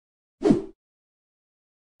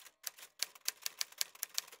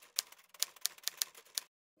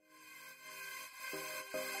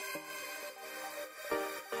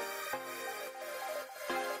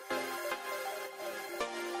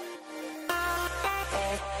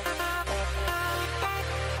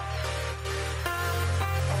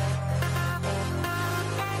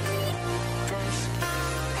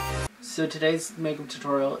So today's makeup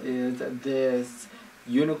tutorial is this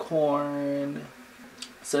unicorn.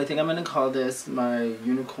 So I think I'm going to call this my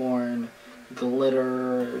unicorn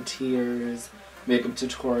glitter tears makeup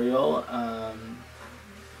tutorial.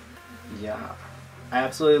 Yeah, I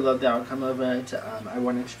absolutely love the outcome of it. I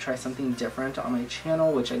wanted to try something different on my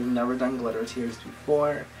channel, which I've never done glitter tears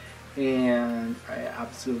before, and I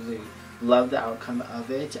absolutely love the outcome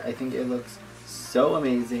of it. I think it looks so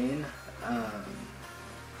amazing.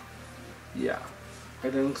 Yeah,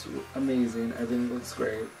 everything looks amazing, everything looks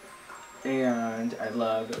great, and I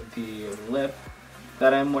love the lip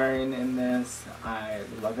that I'm wearing in this. I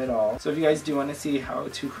love it all. So if you guys do want to see how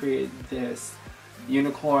to create this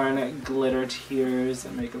unicorn glitter tears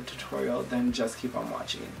makeup tutorial, then just keep on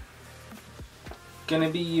watching. Gonna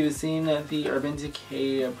be using the Urban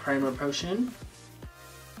Decay primer potion.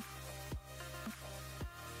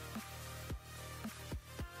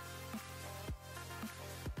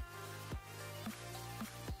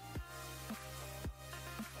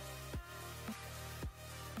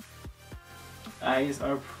 Eyes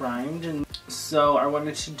are primed, and so I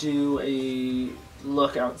wanted to do a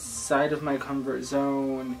look outside of my comfort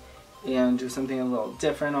zone and do something a little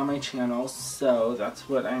different on my channel, so that's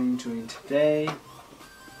what I'm doing today.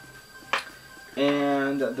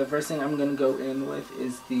 And the first thing I'm going to go in with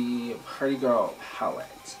is the Party Girl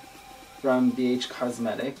palette from BH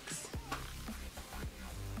Cosmetics.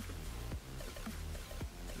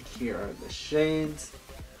 Here are the shades.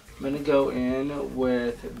 I'm going to go in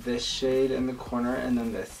with this shade in the corner and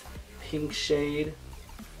then this pink shade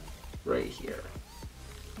right here.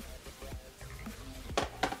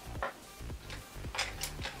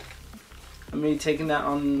 I'm going to be taking that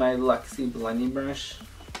on my Luxie blending brush,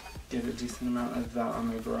 get a decent amount of that on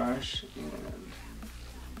my brush, and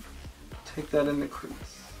take that in the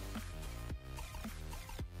crease.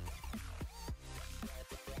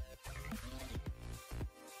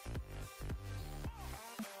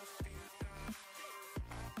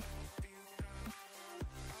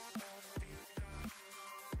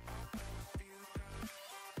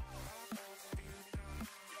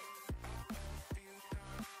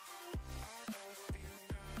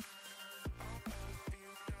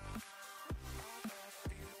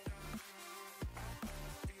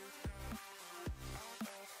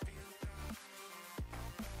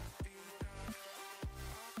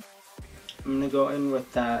 I'm going to go in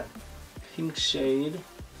with that pink shade.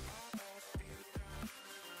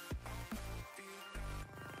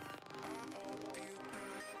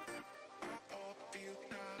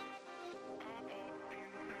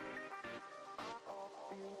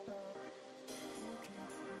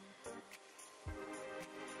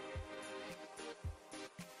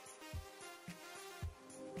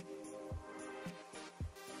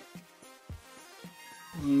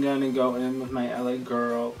 I'm going to go in with my LA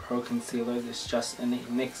Girl Pro Concealer. This just in a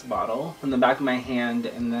NYX bottle. On the back of my hand,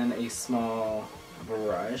 and then a small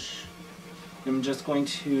brush. I'm just going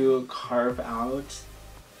to carve out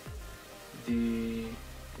the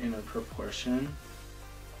inner proportion.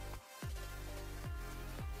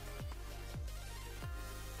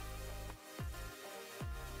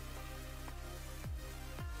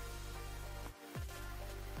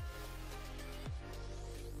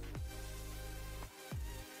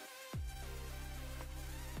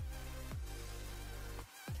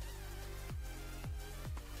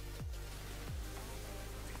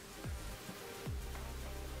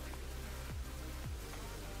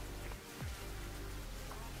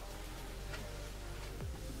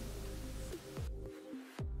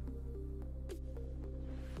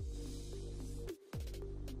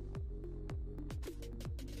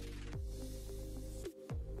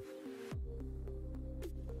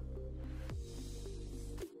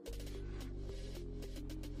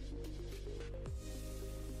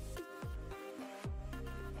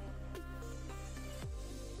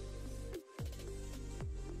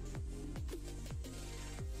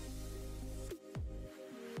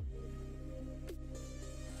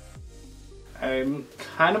 I'm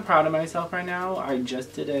kind of proud of myself right now. I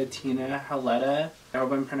just did a Tina Haleta, I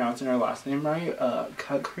hope I'm pronouncing her last name right,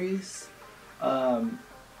 cut crease. I'm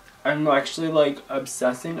actually like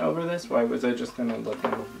obsessing over this. Why was I just gonna look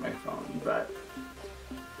at my phone? But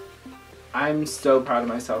I'm so proud of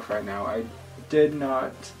myself right now. I did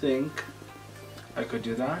not think I could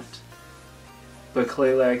do that, but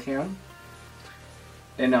clearly I can.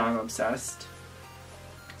 And now I'm obsessed.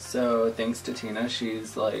 So thanks to Tina,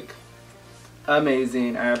 she's like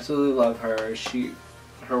amazing. I absolutely love her.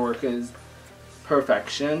 Her work is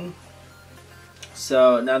perfection.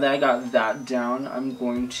 So now that I got that down, I'm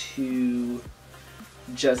going to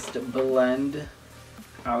just blend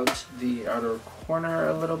out the outer corner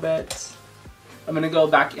a little bit. I'm going to go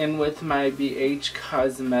back in with my BH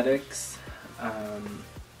Cosmetics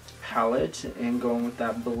palette and go in with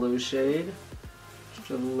that blue shade. Just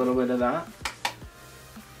a little bit of that.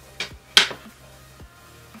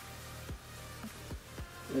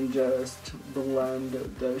 And just blend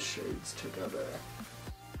those shades together.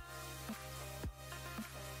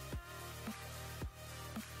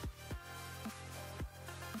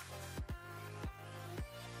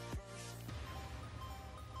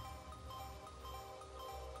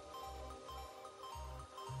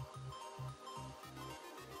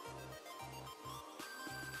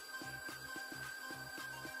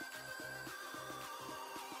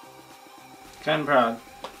 Kind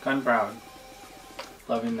of proud.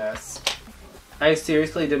 Loving this. I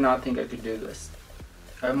seriously did not think I could do this.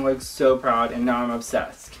 I'm like so proud, and now I'm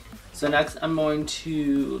obsessed. So next I'm going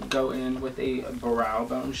to go in with a brow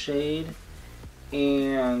bone shade,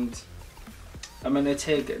 and I'm going to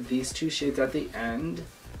take these two shades at the end.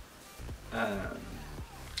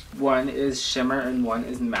 One is shimmer and one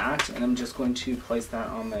is matte, and I'm just going to place that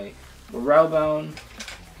on my brow bone.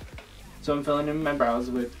 So I'm filling in my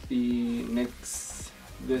brows with the NYX,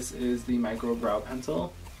 this is the Micro Brow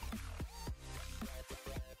Pencil.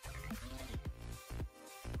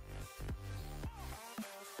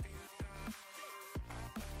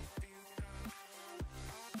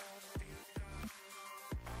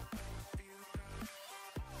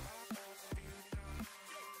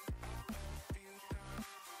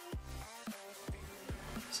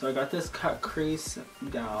 So I got this cut crease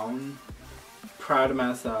down. Proud of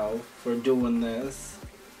myself for doing this.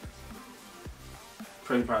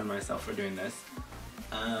 Pretty proud of myself for doing this.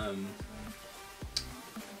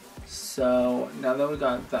 So now that we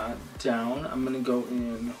got that down, I'm gonna go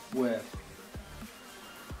in with,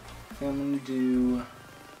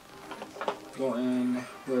 go in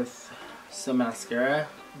with some mascara.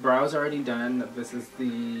 Brows already done. This is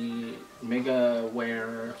the Mega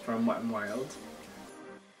Wear from Wet n Wild.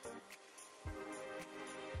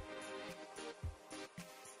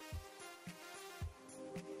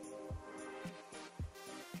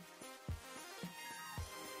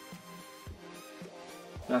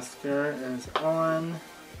 Mascara is on.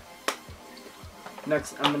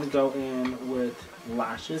 Next, I'm going to go in with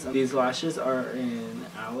lashes. These lashes are in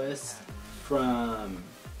Alice from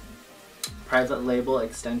Private Label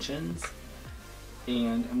Extensions.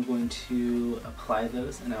 And I'm going to apply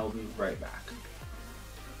those and I will be right back.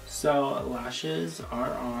 So, lashes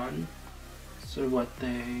are on. So what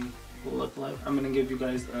they look like. I'm going to give you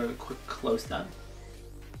guys a quick close-up.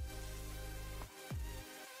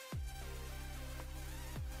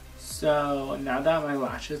 So now that my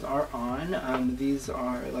lashes are on, these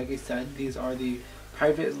are, like I said, these are the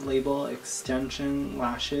Private Label Extension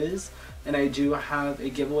lashes, and I do have a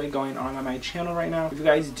giveaway going on my channel right now. If you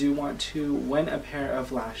guys do want to win a pair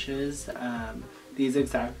of lashes, these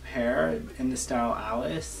exact pair in the style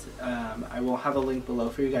Alice, I will have a link below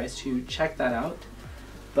for you guys to check that out.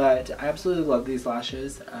 But I absolutely love these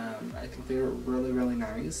lashes. I think they're really, really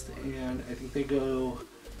nice, and I think they go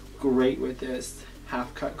great with this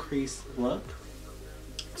half cut crease look.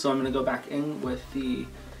 So I'm going to go back in with the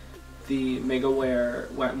Mega Wear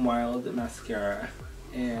Wet n Wild mascara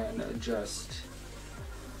and just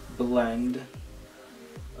blend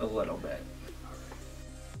a little bit.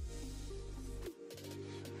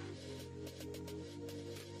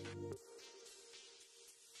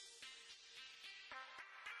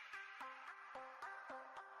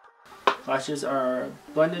 Lashes are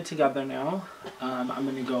blended together now. I'm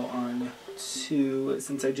going to go on to,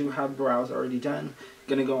 since I do have brows already done, I'm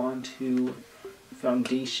going to go on to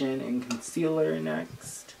foundation and concealer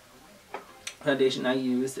next. Foundation I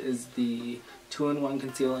used is the 2-in-1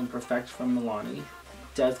 Conceal and Perfect from Milani. It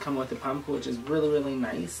does come with a pump, which is really, really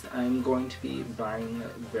nice. I'm going to be buying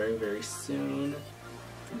it very, very soon.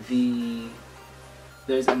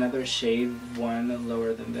 There's another shade, one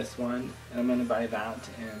lower than this one, and I'm going to buy that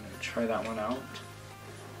and try that one out.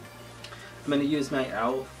 I'm going to use my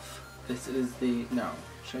e.l.f. This is the, no,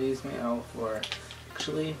 should I use my e.l.f. or,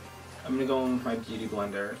 actually, I'm going to go in with my Beauty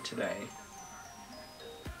Blender today.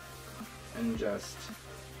 And just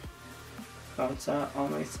bounce that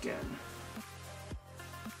on my skin.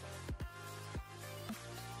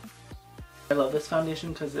 I love this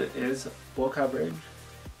foundation because it is full coverage,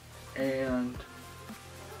 and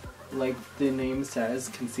like the name says,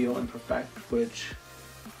 conceal and perfect, which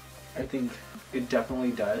I think it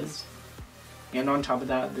definitely does. And on top of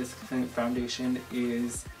that, this foundation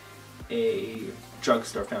is a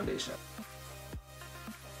drugstore foundation.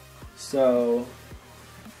 So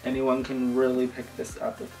anyone can really pick this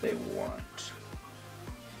up if they want.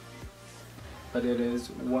 but it is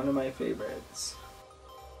one of my favorites.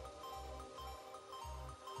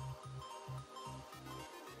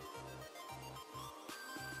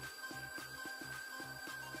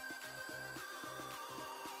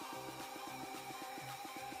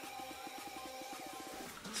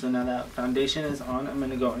 So now that foundation is on, I'm going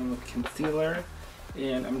to go in with concealer,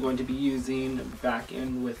 and I'm going to be using back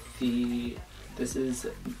in with the, this is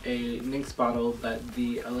a NYX bottle, but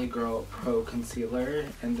the LA Girl Pro Concealer,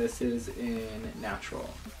 and this is in Natural.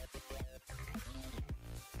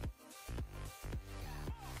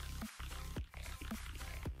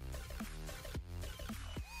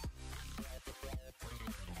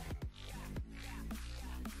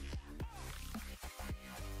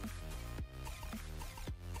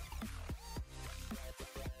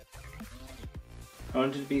 I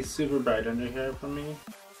want it to be super bright under here for me.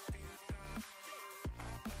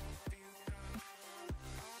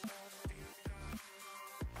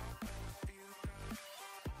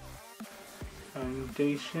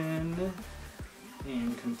 Foundation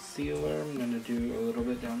and concealer. I'm going to do a little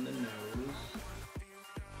bit down the nose.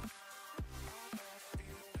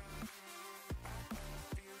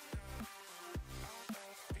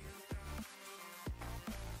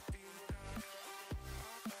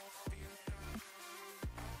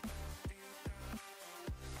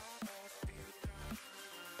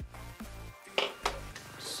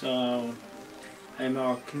 So I'm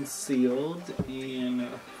all concealed and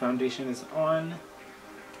foundation is on.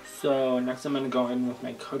 So next I'm going to go in with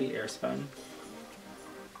my Coty Airspun.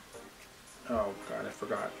 Oh god, I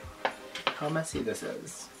forgot how messy this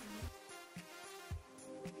is.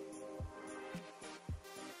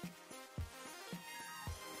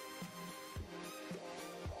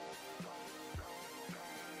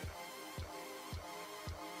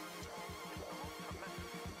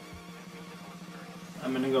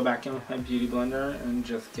 I'm going to go back in with my beauty blender and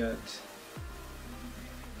just get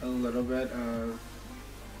a little bit of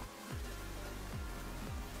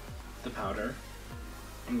the powder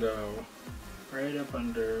and go right up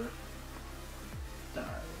under the eyes.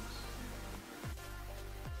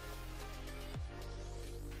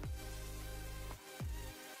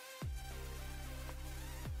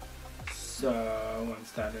 So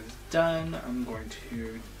once that is done, I'm going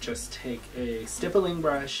to just take a stippling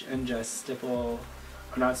brush and just stipple,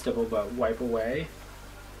 or not stipple, but wipe away,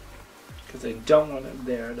 because I don't want it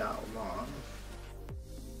there that long.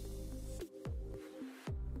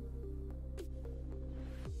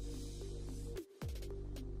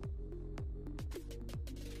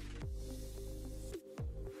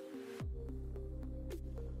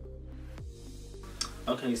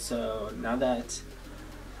 Okay, so now that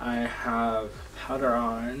I have powder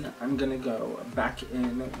on, I'm gonna go back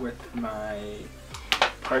in with my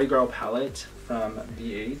Party Girl palette from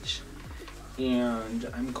BH,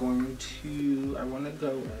 and I'm going to, I want to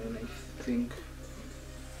go in, I think,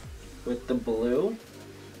 with the blue,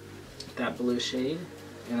 that blue shade,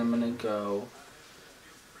 and I'm gonna go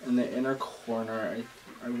in the inner corner,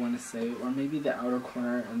 I want to say, or maybe the outer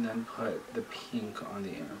corner, and then put the pink on the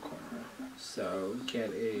inner corner. So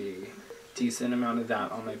get a decent amount of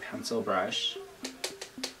that on my pencil brush.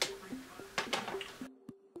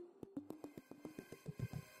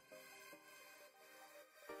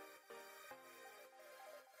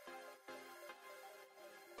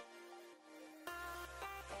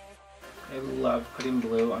 I love putting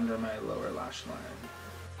blue under my lower lash line.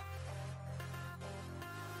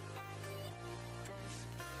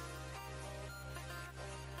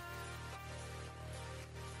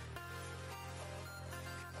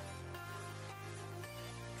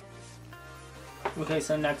 Okay,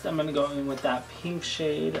 so next I'm going to go in with that pink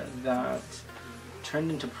shade that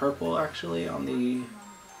turned into purple actually on the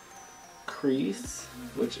crease,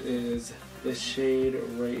 which is this shade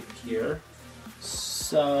right here.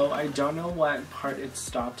 So I don't know what part it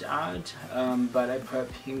stopped at, but I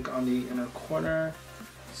put pink on the inner corner.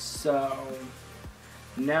 So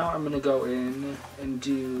now I'm going to go in and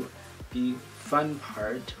do the fun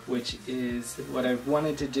part, which is what I've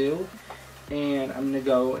wanted to do. And I'm going to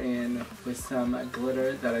go in with some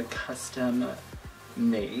glitter that I custom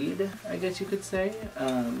made, I guess you could say.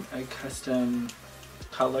 I custom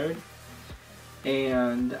colored.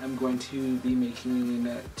 And I'm going to be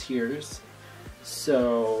making tears.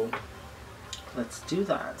 So let's do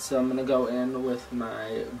that. So I'm going to go in with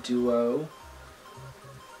my duo.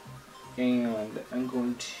 And I'm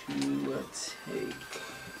going to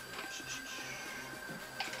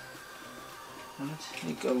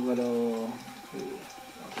take a little,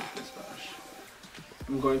 I'll take this brush.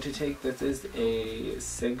 I'm going to take, this is a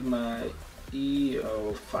Sigma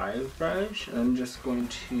E05 brush, and I'm just going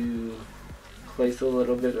to place a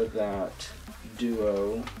little bit of that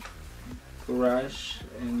Duo brush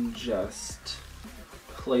and just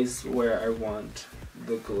place where I want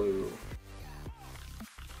the glue.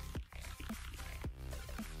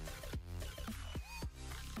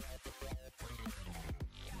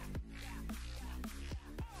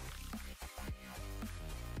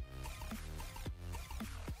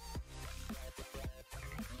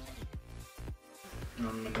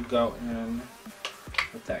 I'm going to go in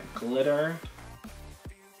with that glitter.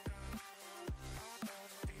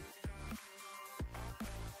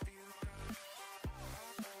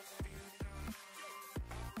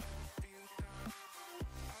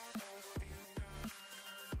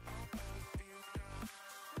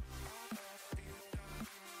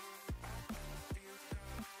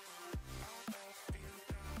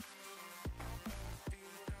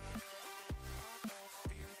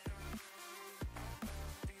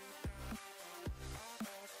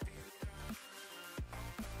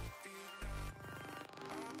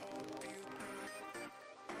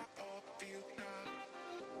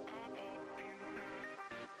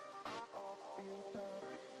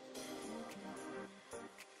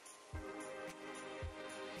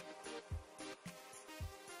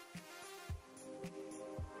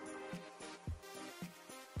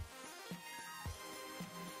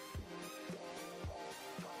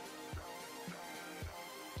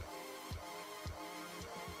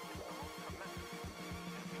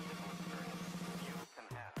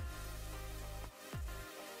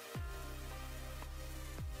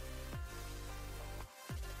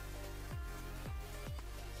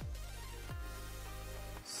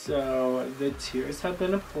 So the tears have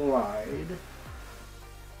been applied.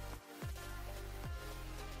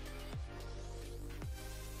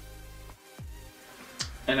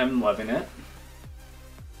 And I'm loving it.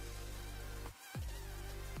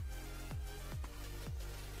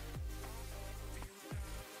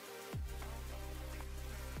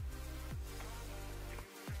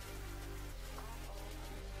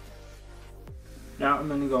 Now I'm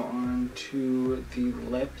going to go on to the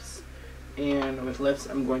lips. And with lips,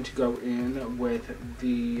 I'm going to go in with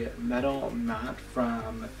the Metal Matte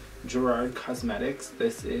from Gerard Cosmetics.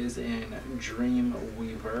 This is in Dream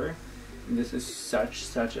Weaver. And this is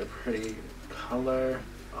such a pretty color.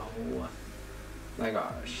 Oh my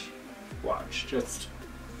gosh. Watch, just...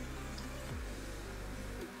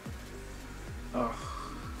 oh.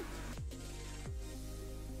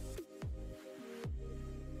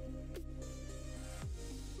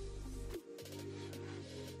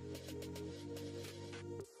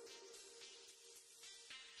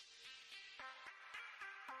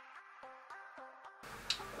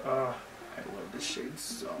 Oh, I love this shade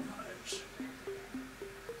so much.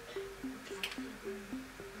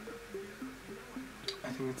 I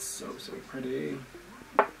think it's so pretty.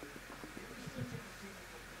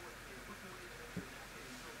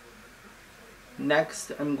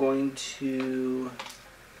 Next, I'm going to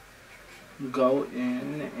go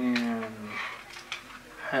in and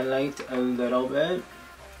highlight a little bit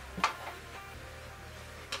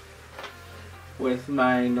with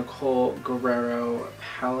my Nicole Guerrero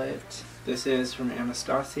palette. This is from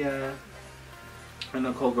Anastasia and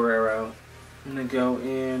Nicole Guerrero. I'm gonna go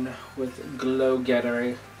in with Glow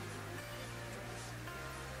Getter.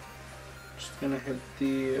 Just gonna hit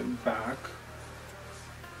the back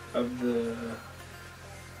of the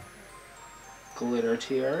glitter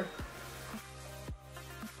tier.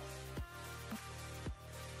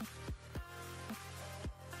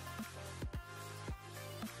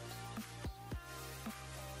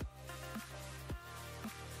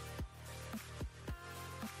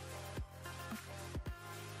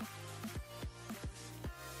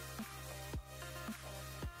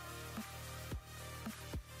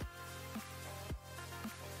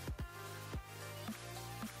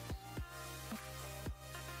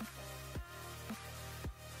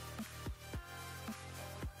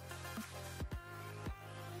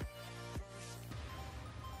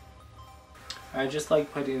 I just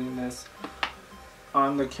like putting this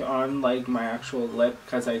on like my actual lip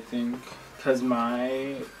because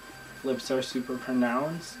my lips are super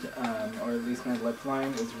pronounced, or at least my lip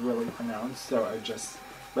line is really pronounced, so I just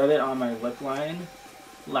rub it on my lip line.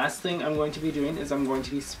 Last thing I'm going to be doing is I'm going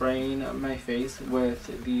to be spraying my face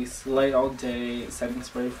with the Slay All Day setting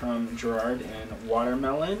spray from Gerard in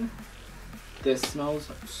Watermelon. This smells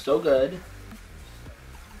so good.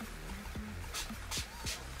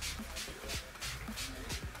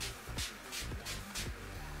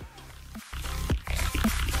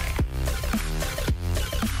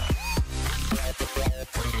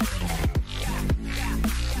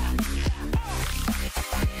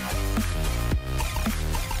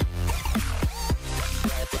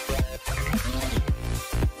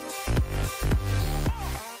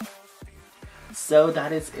 So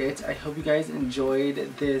that is it. I hope you guys enjoyed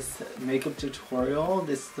this makeup tutorial.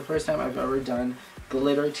 This is the first time I've ever done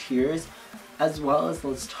glitter tears, as well as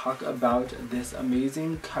let's talk about this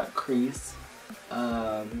amazing cut crease,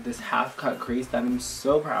 this half cut crease that I'm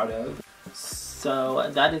so proud of. So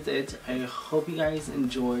that is it. I hope you guys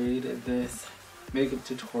enjoyed this makeup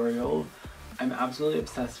tutorial. I'm absolutely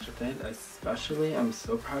obsessed with it, especially I'm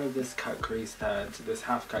so proud of this cut crease, this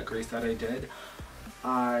half cut crease that I did.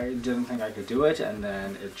 I didn't think I could do it, and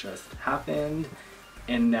then it just happened,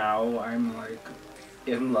 and now I'm like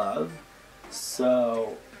in love.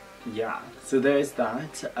 So yeah, so there's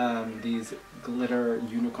that. These glitter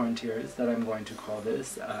unicorn tears that I'm going to call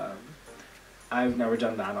this. I've never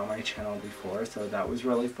done that on my channel before, so that was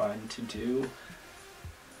really fun to do.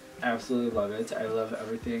 I absolutely love it. I love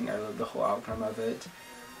everything. I love the whole outcome of it.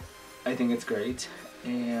 I think it's great.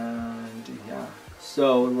 And yeah.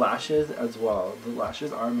 So lashes as well. The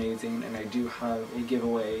lashes are amazing, and I do have a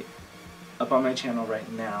giveaway up on my channel right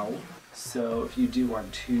now. So if you do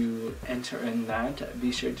want to enter in that,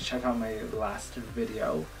 be sure to check out my last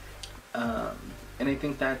video. And I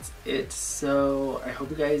think that's it. So I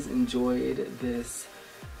hope you guys enjoyed this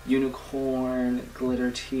unicorn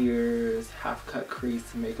glitter tears half cut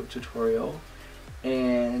crease makeup tutorial,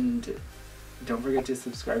 and don't forget to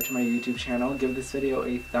subscribe to my YouTube channel. Give this video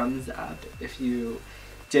a thumbs up if you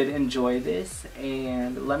did enjoy this,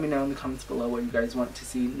 and let me know in the comments below what you guys want to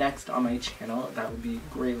see next on my channel. That would be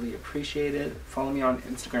greatly appreciated. Follow me on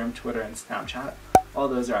Instagram, Twitter, and Snapchat. All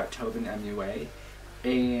those are at tobinmua.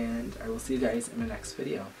 And I will see you guys in the next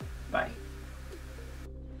video. Bye.